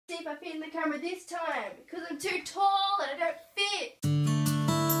See if I fit in the camera this time, because I'm too tall and I don't fit.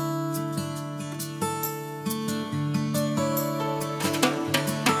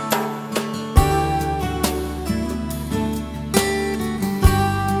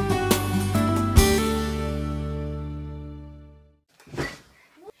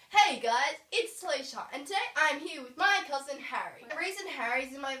 Hey guys, it's HollyHall, and today I'm here with my cousin Harry. The reason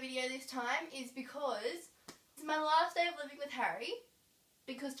Harry's in my video this time is because it's my last day of living with Harry,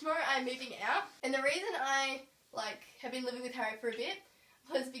 because tomorrow I'm moving out. And the reason I have been living with Harry for a bit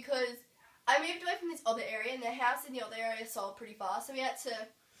was because I moved away from this other area, and the house in the other area sold pretty fast, so we had to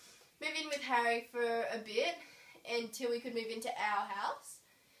move in with Harry for a bit until we could move into our house.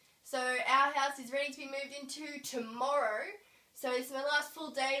 So our house is ready to be moved into tomorrow. So this is my last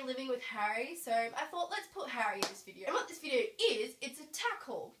full day living with Harry, so I thought let's put Harry in this video. And what this video is, it's a tack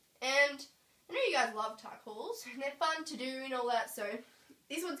haul. And I know you guys love tack hauls, and they're fun to do and all that, so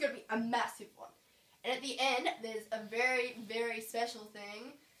this one's going to be a massive one. And at the end, there's a very, very special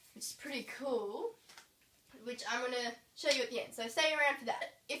thing, which is pretty cool, which I'm going to show you at the end. So stay around for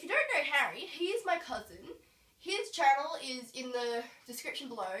that. If you don't know Harry, he is my cousin. His channel is in the description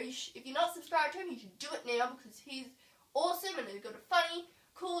below. If you're not subscribed to him, you should do it now because he's awesome and he's got a funny,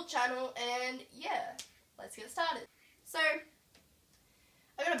 cool channel, and yeah, let's get started. So,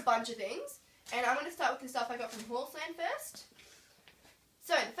 I got a bunch of things, and I'm going to start with the stuff I got from Horseland first.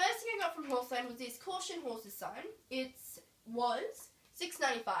 So, the first thing I got from Horseland was this Caution Horses sign. It was $6.95,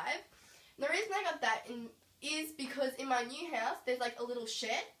 and the reason I got that is because in my new house, there's like a little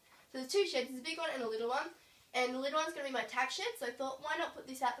shed. So there's two sheds, there's a big one and a little one, and the little one's going to be my tack shed, so I thought, why not put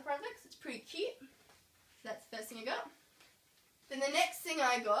this out the front of it, because it's pretty cute. So that's the first thing I got. Then the next thing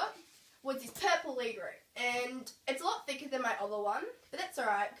I got was this purple lead rope, and it's a lot thicker than my other one, but that's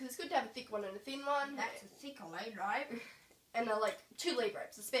alright, because it's good to have a thick one and a thin one. That's a thicker lead rope. And two lead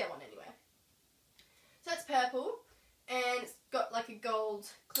ropes, a spare one anyway. So it's purple, and it's got like a gold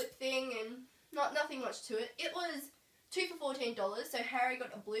clip thing, and nothing much to it. It was 2 for $14, so Harry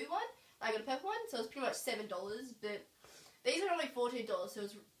got a blue one, I got a purple one, so it was pretty much $7, but these are only $14, so it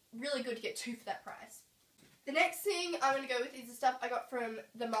was really good to get 2 for that price. The next thing I'm going to go with is the stuff I got from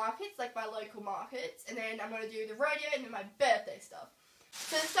the markets, like my local markets, and then I'm going to do the rodeo and then my birthday stuff.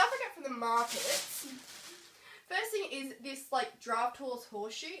 So the stuff I got from the markets, first thing is this draft horse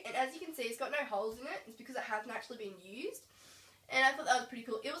horseshoe, and as you can see it's got no holes in it. It's because it hasn't actually been used, and I thought that was pretty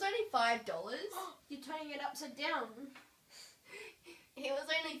cool. It was only $5. You're turning it upside down. It was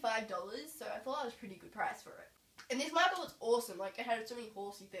only $5, so I thought that was a pretty good price for it. And this market was awesome, it had so many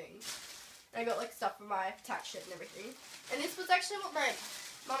horsey things. And I got stuff for my tack shed and everything. And this was actually what my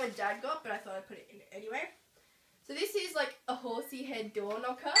mum and dad got, but I thought I'd put it in anyway. So this is a horsey head door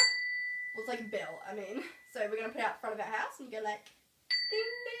knocker. Well, it's like a bell, I mean. So we're going to put it out in front of our house and you go ding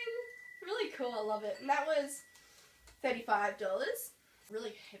ding. Really cool, I love it. And that was $35.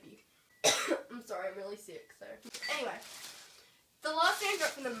 Really heavy. I'm sorry, I'm really sick, so. Anyway, the last thing I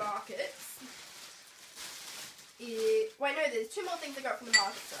got from the markets is, wait no, there's 2 more things I got from the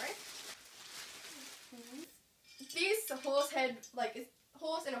market, sorry. This horse head, it's a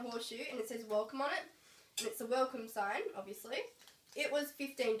horse and a horseshoe, and it says welcome on it, and it's a welcome sign, obviously. It was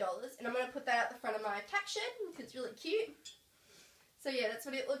 $15, and I'm going to put that out the front of my tack shed because it's really cute. So yeah, that's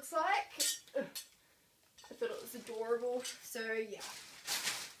what it looks like. I thought it was adorable, so yeah.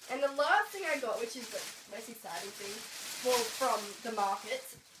 And the last thing I got, which is the most exciting thing, well, from the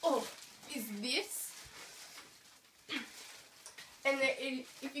markets, is this. And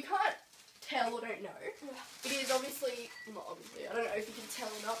if you can't tell or don't know, it is obviously, not obviously, I don't know if you can tell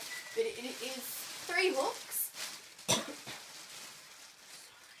or not, but it is 3 hooks.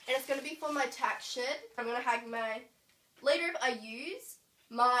 And it's going to be for my tack shed. I'm going to hang my lead rope I use,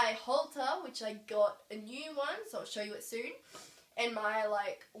 my halter, which I got a new one, so I'll show you it soon, and my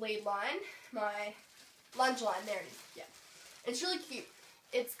lead line, my lunge line, there it is, yeah. And it's really cute.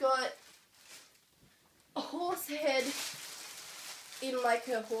 It's got a horse head in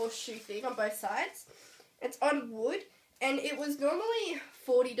a horseshoe thing on both sides. It's on wood, and it was normally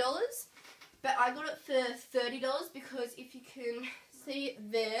 $40, but I got it for $30 because if you can see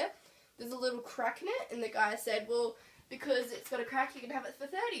there's a little crack in it, and the guy said, well, because it's got a crack you can have it for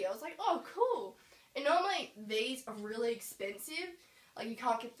 $30. I was like, oh cool. And normally these are really expensive, you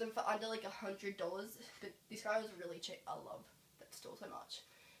can't get them for under $100, but this guy was really cheap. I love that store so much.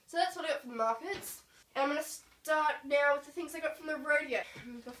 So that's what I got from the markets, and I'm going to start now with the things I got from the rodeo.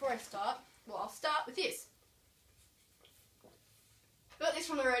 Before I start, well, I'll start with this. I got this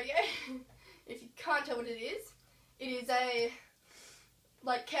from the rodeo. If you can't tell what it is a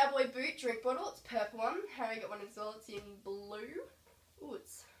cowboy boot drink bottle. It's a purple one. Harry got one as well. It's in blue. Ooh,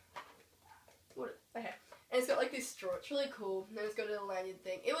 it's this straw. It's really cool. And then it's got a little lanyard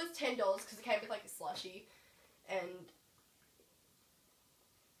thing. It was $10 because it came with like a slushie, and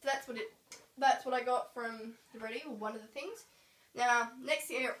that's what I got from the rodeo. One of the things. Now, next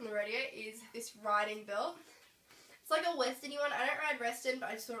thing I got from the rodeo is this riding belt. It's like a Western-y one. I don't ride Western, but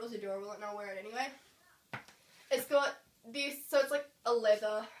I just thought it was adorable and I'll wear it anyway. It's got this, so it's like a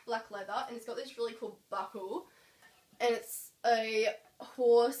leather, black leather, and it's got this really cool buckle, and it's a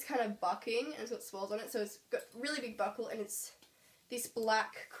horse kind of bucking, and it's got swirls on it, so it's got really big buckle, and it's this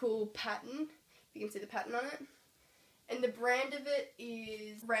black cool pattern. You can see the pattern on it. And the brand of it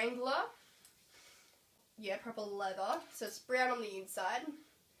is Wrangler. Yeah, proper leather. So it's brown on the inside.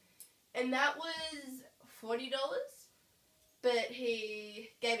 And that was $40, but he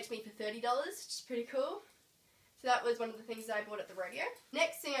gave it to me for $30, which is pretty cool. So that was one of the things that I bought at the rodeo.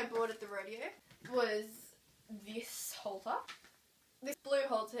 Next thing I bought at the rodeo was this halter. This blue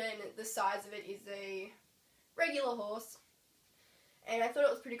halter, and the size of it is a regular horse. And I thought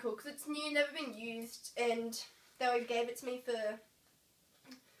it was pretty cool because it's new, never been used, and they gave it to me for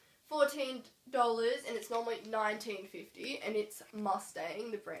 $14, and it's normally $19.50, and it's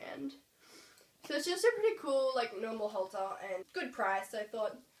Mustang, the brand. So it's just a pretty cool, like, normal halter, and good price. So I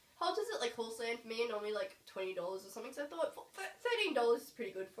thought, halters at, like, wholesale for me are normally, like, $20 or something, so I thought $13 is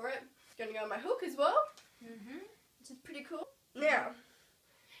pretty good for it. It's going to go on my hook as well, which is pretty cool. Now,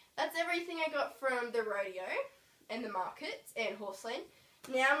 that's everything I got from the rodeo and the markets and Horseland.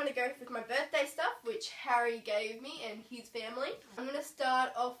 Now I'm going to go with my birthday stuff, which Harry gave me and his family. I'm going to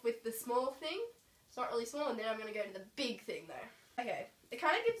start off with the small thing. It's not really small, and then I'm going to go to the big thing though. Okay, it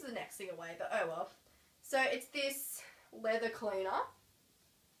kind of gives the next thing away, but oh well. So it's this leather cleaner,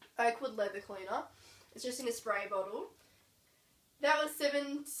 Oakwood leather cleaner. It's just in a spray bottle. That was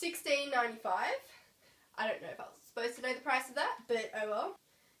 $16.95. I don't know if I was supposed to know the price of that, but oh well.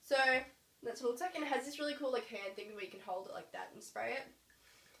 So that's what it looks like, and it has this really cool like hand thing where you can hold it like that and spray it.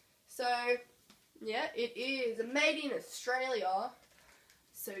 So yeah, it is made in Australia.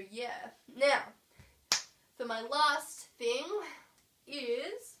 So yeah. Now, for my last thing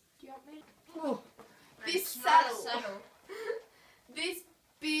is, Do you want me? This saddle. This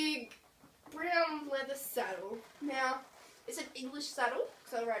big brown leather saddle. Now, it's an English saddle,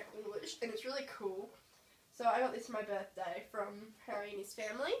 because I write English, and it's really cool. So I got this for my birthday from Harry and his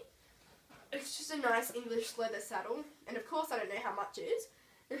family. It's just a nice English leather saddle, and of course I don't know how much it is,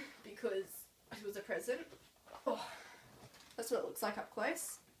 because it was a present. Oh, that's what it looks like up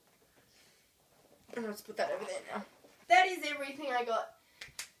close. And I'll just put that over there now. That is everything I got,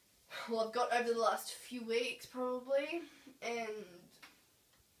 well, I've got over the last few weeks probably, and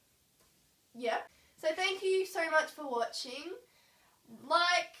yeah. So thank you so much for watching.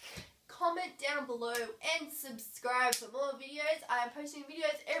 Like, comment down below, and subscribe for more videos. I am posting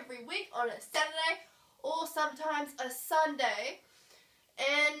videos every week on a Saturday or sometimes a Sunday.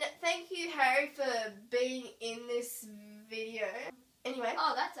 And thank you, Harry, for being in this video. Anyway.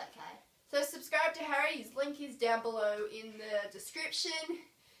 Oh, that's okay. So subscribe to Harry. His link is down below in the description.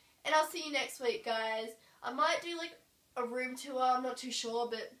 And I'll see you next week, guys. I might do like a room tour. I'm not too sure,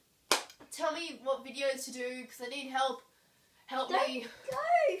 but tell me what videos to do because I need help. Help me. Go.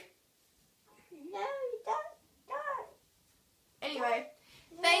 No, don't. Anyway,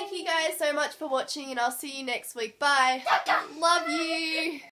 thank you guys so much for watching, and I'll see you next week. Bye. Love you.